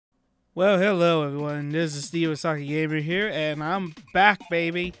Well, hello everyone. This is Steve Osaki Gamer here, and I'm back,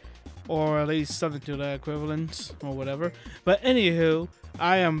 baby, or at least something to the equivalent or whatever. But anywho,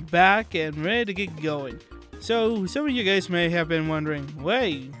 I am back and ready to get going. So some of you guys may have been wondering,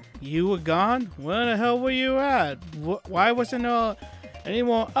 wait, you were gone? Where the hell were you at? Why wasn't there any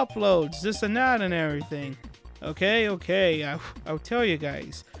more uploads? This and that and everything. Okay, I'll tell you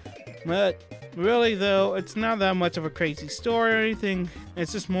guys. But really though, it's not that much of a crazy story or anything.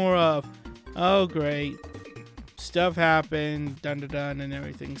 It's just more of, oh great, stuff happened, dun and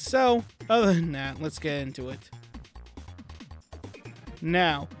everything. So, other than that, let's get into it.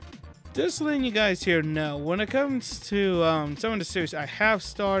 Now, just letting you guys here know, when it comes to some of the series I have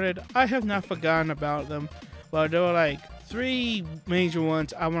started, I have not forgotten about them. But there are like 3 major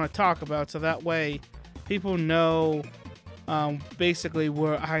ones I want to talk about, so that way people know basically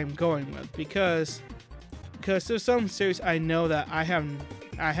where I'm going with, because there's some series I know that I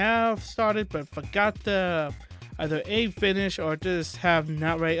have started but forgot to either finish or just have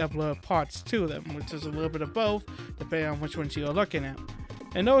not ready upload parts to them, which is a little bit of both depending on which ones you're looking at.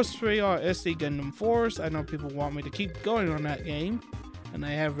 And those 3 are SD Gundam Force. I know people want me to keep going on that game, and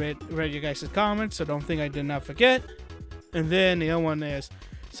I have read your guys' comments, so don't think I did not forget. And then the other one is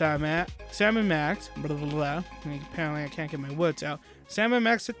Sam and Max, blah blah blah. Apparently I can't get my words out. Sam and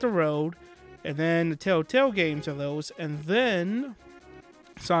Max Hit the Road, and then the Telltale games of those, and then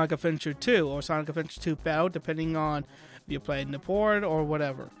Sonic Adventure 2 or Sonic Adventure 2 Battle, depending on if you're playing the board or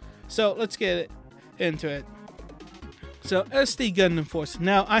whatever. So let's get into it. So SD Gundam Force.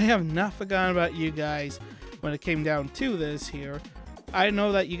 Now I have not forgotten about you guys when it came down to this here. I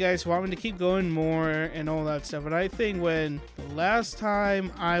know that you guys want me to keep going more and all that stuff, and I think when the last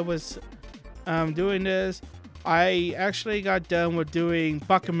time I was doing this, I actually got done with doing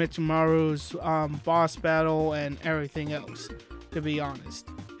Bakumichimaru's boss battle and everything else, to be honest.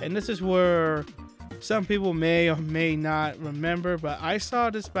 And this is where some people may or may not remember, but I saw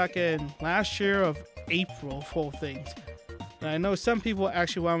this back in last year of April, full things. And I know some people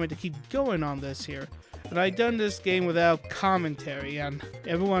actually want me to keep going on this here. But I done this game without commentary, and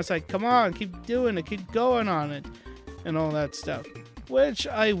everyone's like, come on, keep doing it, keep going on it, and all that stuff. Which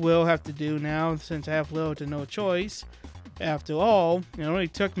I will have to do now, since I have little to no choice. After all, it only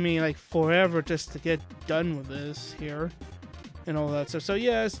took me like forever just to get done with this here, and all that stuff. So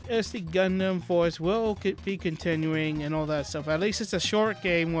yes, SD Gundam Force will be continuing and all that stuff. At least it's a short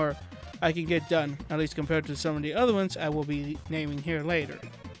game where I can get done, at least compared to some of the other ones I will be naming here later.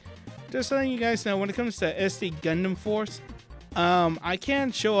 Just letting you guys know, when it comes to SD Gundam Force, I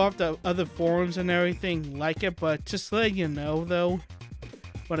can't show off the other forums and everything like it, but just letting you know though,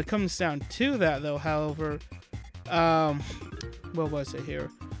 when it comes down to that though, however, what was it here?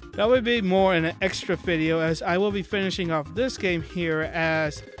 That would be more in an extra video, as I will be finishing off this game here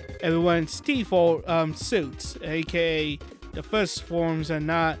as everyone's default suits, aka the first forms and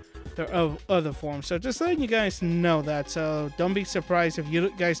not the other forms. So just letting you guys know that, so don't be surprised if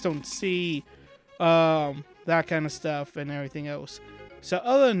you guys don't see that kind of stuff and everything else. So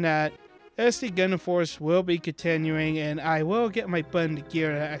other than that, SD Gundam Force will be continuing, and I will get my butt into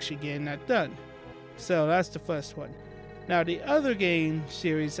gear to actually getting that done. So that's the first one. Now the other game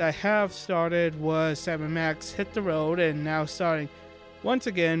series I have started was Sam & Max Hit the Road, and now starting once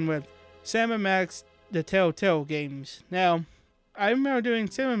again with Sam & Max the Telltale games. Now I remember doing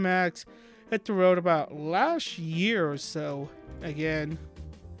Sam & Max Hit the Road about last year or so, again,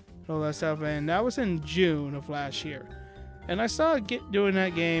 all that stuff, and that was in June of last year. And I started doing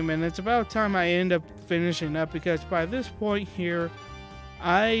that game, and it's about time I end up finishing up, because by this point here,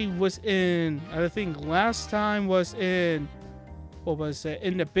 I think last time was in, what was it,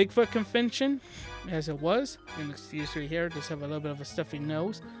 in the Bigfoot convention, as it was, and excuse me here, just have a little bit of a stuffy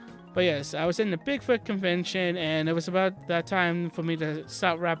nose. But yes, I was in the Bigfoot convention, and it was about that time for me to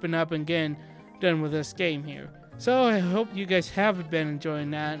start wrapping up and getting done with this game here. So I hope you guys have been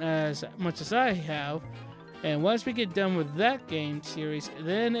enjoying that as much as I have. And once we get done with that game series,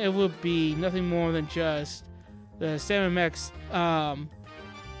 then it will be nothing more tand just the Sam & Max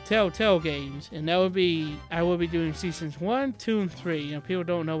Telltale games. And that would be, I will be doing seasons 1, 2, and 3. You know, people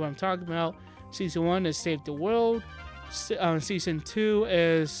don't know what I'm talking about. Season 1 is Save the World. Season 2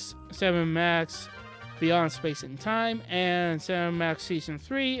 is Sam & Max Beyond Space and Time, and Sam & Max Season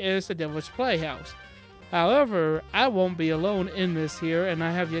 3 is The Devil's Playhouse. However, I won't be alone in this here, and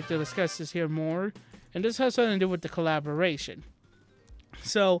I have yet to discuss this here more, and this has something to do with the collaboration.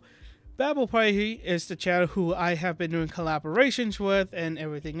 So, Babel Party is the channel who I have been doing collaborations with and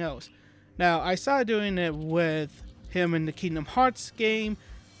everything else. Now, I started doing it with him in the Kingdom Hearts game,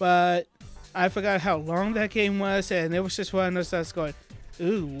 but I forgot how long that game was, and it was just one of those that's going,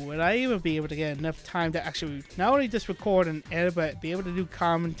 ooh, would I even be able to get enough time to actually not only just record and edit, but be able to do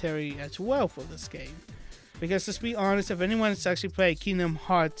commentary as well for this game? Because let's be honest, if anyone's actually played Kingdom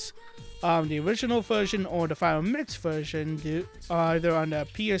Hearts, the original version or the final mix version, either on the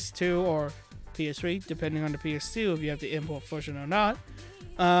PS2 or PS3, depending on the PS2 if you have the import version or not,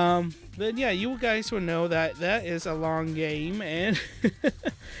 then yeah, you guys will know that that is a long game, and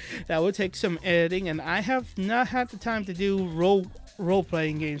that would take some editing, and I have not had the time to do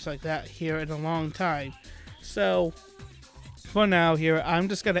role-playing games like that here in a long time. So for now here, I'm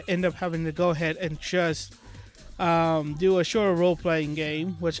just gonna end up having to go ahead and just do a shorter role-playing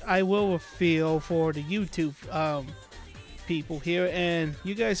game, which I will reveal for the YouTube people here. And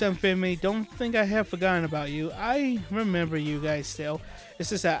you guys unfit me, don't think I have forgotten about you. I remember you guys still. It's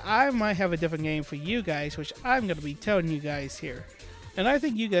just that I might have a different game for you guys, which I'm going to be telling you guys here. And I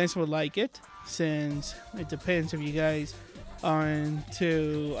think you guys will like it, since it depends if you guys are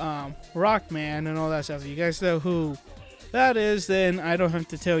into Rockman and all that stuff. If you guys know who that is, then I don't have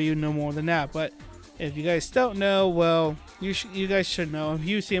to tell you no more than that. But if you guys don't know, well, you guys should know if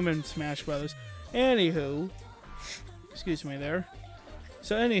you see him in Smash Brothers. Anywho, excuse me there.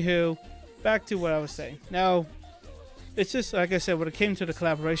 So anywho, back to what I was saying. Now, it's just, like I said, when it came to the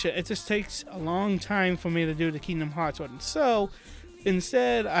collaboration, it just takes a long time for me to do the Kingdom Hearts one. So,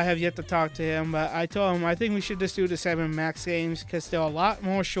 instead, I have yet to talk to him, but I told him I think we should just do the 7 max games, because they're a lot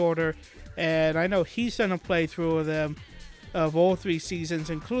more shorter, and I know he's done a playthrough of them, of all 3 seasons,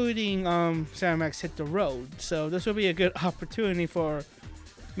 including 7 Max Hit the Road. So, this will be a good opportunity for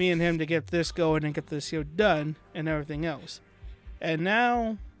me and him to get this going and get this here done, and everything else. And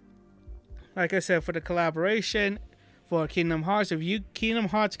now, like I said, for the collaboration for Kingdom Hearts, if you Kingdom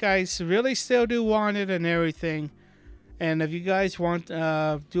Hearts guys really still do want it and everything, and if you guys want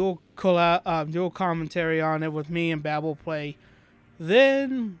dual commentary on it with me and Babel Play,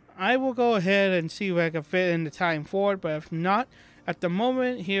 then I will go ahead and see if I can fit in the time for it. But if not, at the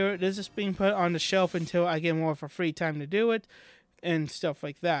moment here, this is being put on the shelf until I get more of a free time to do it and stuff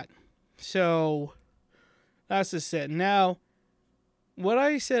like that. So that's just it. Now, what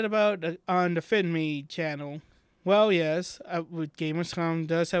I said about on the FinMe channel, well, yes, GamersComms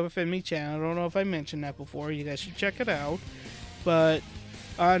does have a FinMe channel. I don't know if I mentioned that before. You guys should check it out. But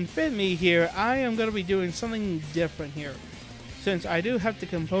on FinMe here, I am going to be doing something different here. Since I do have the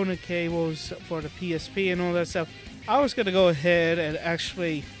component cables for the PSP and all that stuff, I was going to go ahead and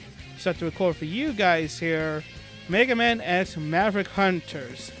actually start to record for you guys here Mega Man X Maverick Hunter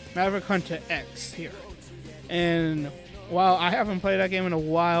X here. And while I haven't played that game in a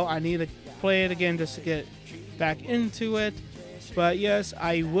while, I need to play it again just to get back into it. But yes,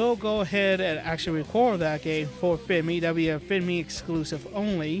 I will go ahead and actually record that game for FinMe. That'll be a FinMe exclusive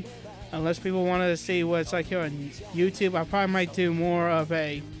only. Unless people wanted to see what it's like here on YouTube, I probably might do more of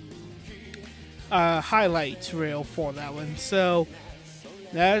a highlights reel for that one. So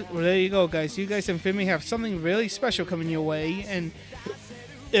there you go, guys. You guys in FinMe have something really special coming your way, and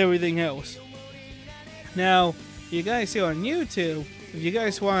everything else. Now, you guys here on YouTube, if you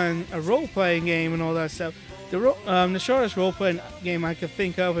guys want a role-playing game and all that stuff, the shortest role-playing game I could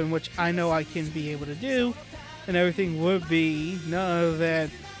think of, in which I know I can be able to do, and everything would be none other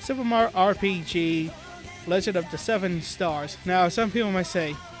than Super Mario RPG Legend of the 7 Stars. Now, some people might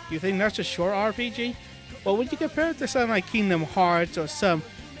say, you think that's a short RPG? Well, when you compare it to something like Kingdom Hearts or some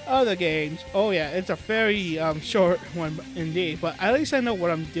other games, oh yeah, it's a very short one indeed. But at least I know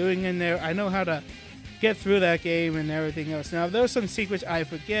what I'm doing in there. I know how to get through that game and everything else. Now, if there's some secrets I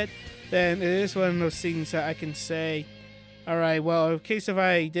forget, then it is one of those things that I can say, alright, well, in case if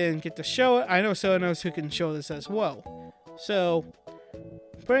I didn't get to show it, I know someone else who can show this as well. So,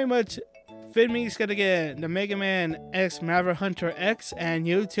 pretty much, FinMe's gonna get the Mega Man X Maverick Hunter X, and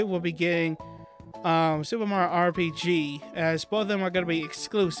YouTube will be getting Super Mario RPG, as both of them are gonna be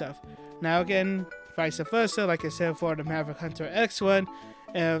exclusive. Now again, vice versa, like I said for the Maverick Hunter X one,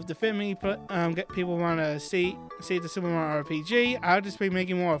 if the FinMe people want to see the Super Mario RPG, I'll just be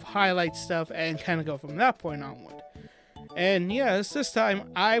making more of highlight stuff and kind of go from that point onward. And yes, this time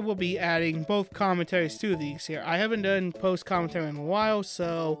I will be adding both commentaries to these here. I haven't done post commentary in a while,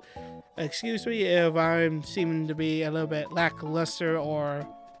 so excuse me if I'm seeming to be a little bit lackluster or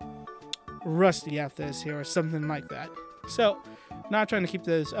rusty at this here or something like that. So, not trying to keep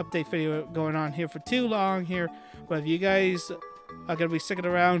this update video going on here for too long here, but if you guys are going to be sticking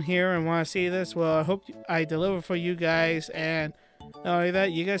around here and want to see this, well, I hope I deliver for you guys. And not only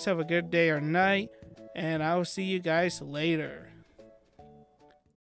that, you guys have a good day or night, and I will see you guys later.